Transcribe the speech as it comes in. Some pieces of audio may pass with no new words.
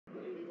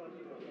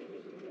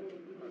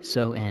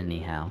So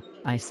anyhow,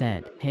 I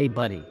said, hey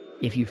buddy,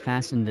 if you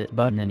fasten that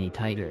button any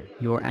tighter,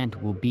 your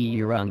aunt will be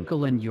your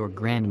uncle and your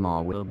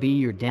grandma will be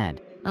your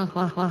dad. Ah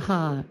ha ha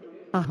ha.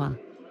 Haha.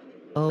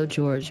 Oh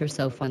George, you're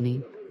so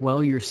funny.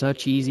 Well, you're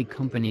such easy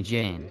company,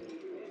 Jane.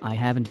 I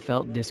haven't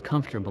felt this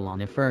comfortable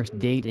on a first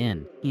date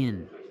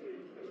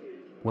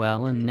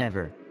well, and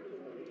never.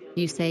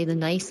 You say the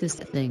nicest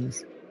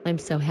things. I'm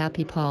so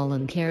happy Paul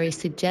and Carrie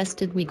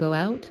suggested we go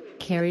out.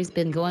 Carrie's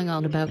been going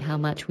on about how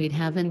much we'd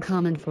have in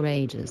common for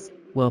ages.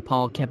 Well,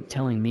 Paul kept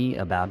telling me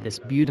about this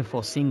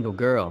beautiful single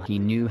girl he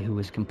knew who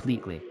was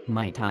completely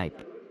my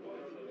type.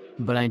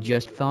 But I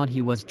just thought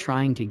he was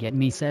trying to get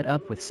me set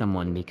up with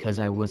someone because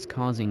I was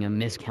causing a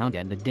miscount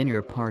at the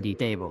dinner party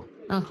table.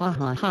 Ah ha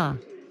ha ha.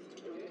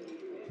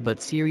 But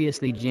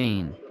seriously,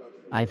 Jane,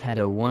 I've had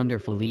a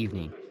wonderful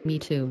evening. Me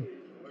too.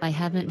 I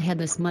haven't had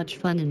this much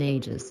fun in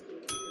ages.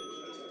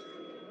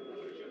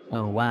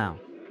 Oh wow.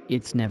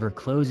 It's never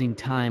closing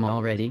time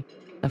already?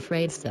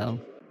 Afraid so.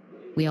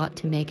 We ought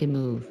to make a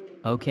move.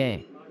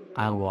 Okay.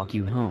 I'll walk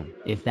you home,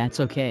 if that's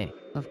okay.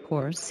 Of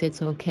course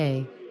it's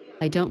okay.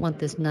 I don't want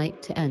this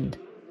night to end.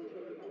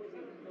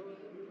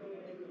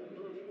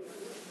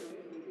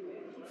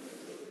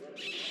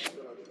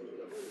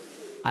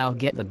 I'll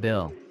get the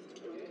bill.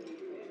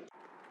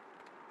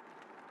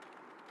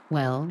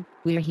 Well,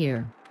 we're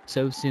here.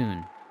 So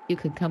soon. You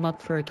could come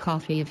up for a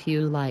coffee if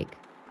you like.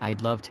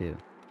 I'd love to.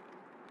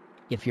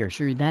 If you're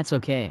sure that's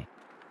okay.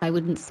 I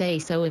wouldn't say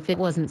so if it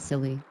wasn't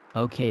silly.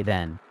 Okay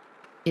then.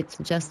 It's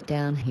just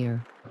down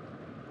here.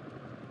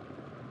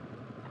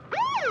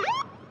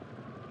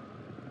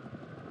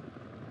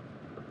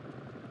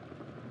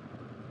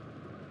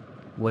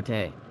 What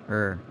a,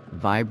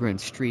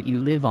 vibrant street you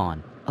live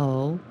on.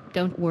 Oh,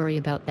 don't worry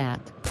about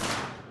that.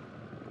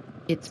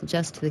 It's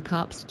just the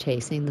cops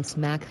chasing the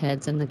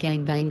smackheads and the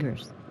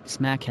gangbangers.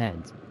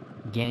 Smackheads.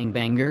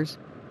 Gangbangers?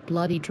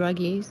 Bloody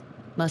druggies.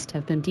 Must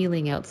have been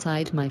dealing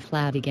outside my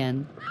flat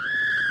again.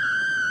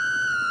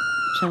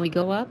 Shall we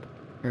go up?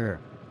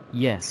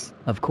 Yes,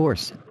 of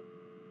course.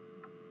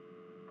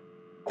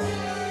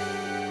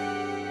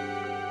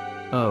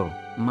 Oh,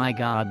 my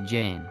God,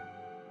 Jane.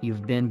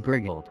 You've been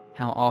briggled.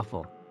 How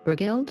awful.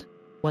 Briggled?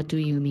 What do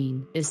you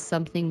mean? Is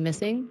something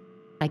missing?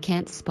 I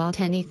can't spot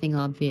anything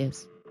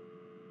obvious.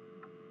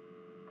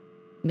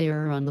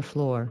 Mirror on the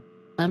floor.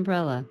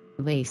 Umbrella,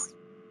 vase.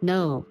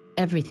 No,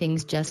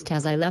 everything's just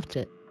as I left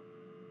it.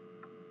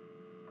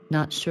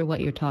 Not sure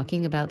what you're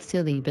talking about,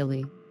 silly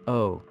Billy.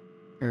 Oh.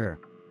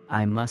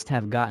 I must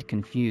have got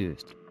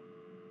confused.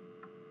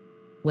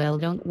 Well,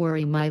 don't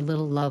worry, my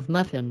little love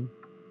muffin.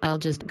 I'll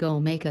just go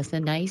make us a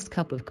nice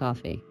cup of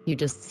coffee. You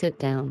just sit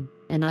down,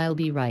 and I'll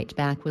be right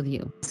back with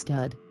you,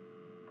 stud.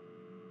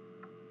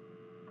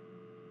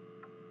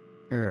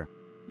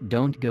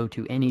 Don't go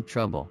to any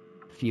trouble.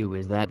 Phew,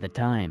 is that the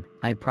time?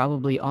 I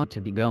probably ought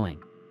to be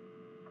going.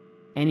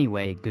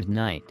 Anyway, good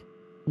night.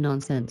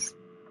 Nonsense.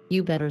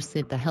 You better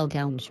sit the hell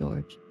down,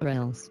 George, or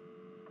else.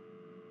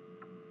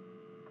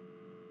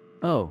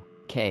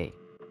 Okay.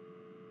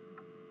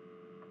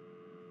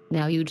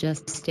 Now you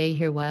just stay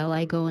here while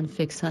I go and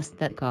fix us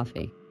that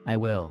coffee. I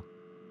will.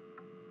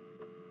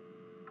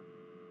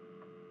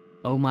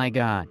 Oh my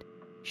God.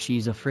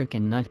 She's a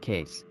frickin'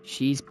 nutcase.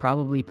 She's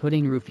probably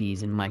putting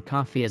roofies in my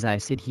coffee as I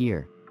sit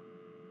here.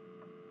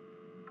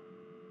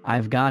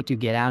 I've got to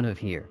get out of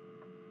here.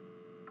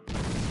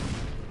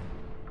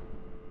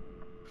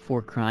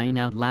 For crying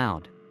out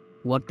loud.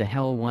 What the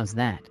hell was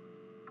that?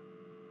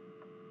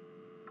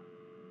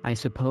 I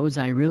suppose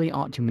I really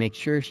ought to make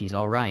sure she's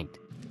alright.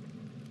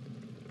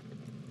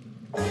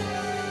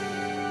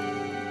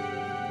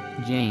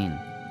 Jane.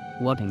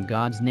 What in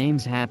God's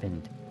name's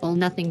happened? Oh,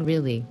 nothing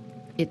really.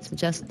 It's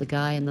just the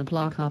guy in the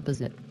block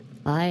opposite.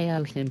 I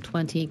owed him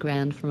 20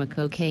 grand from a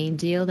cocaine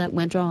deal that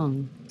went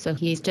wrong, so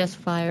he's just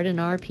fired an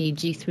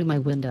RPG through my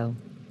window.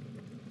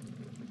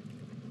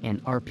 An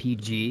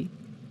RPG?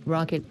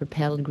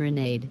 Rocket-propelled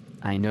grenade.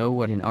 I know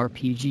what an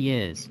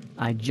RPG is.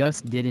 I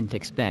just didn't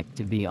expect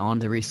to be on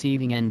the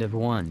receiving end of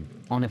one,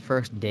 on a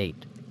first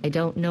date. I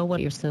don't know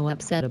what you're so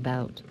upset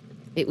about.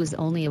 It was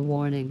only a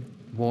warning.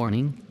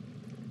 Warning?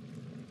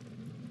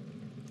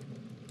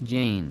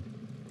 Jane.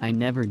 I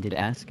never did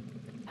ask.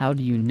 How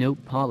do you know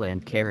Paula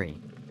and Carrie?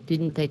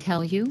 Didn't they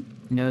tell you?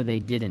 No, they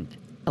didn't.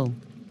 Oh.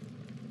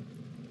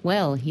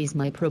 Well, he's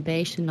my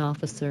probation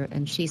officer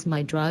and she's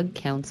my drug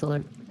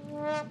counselor.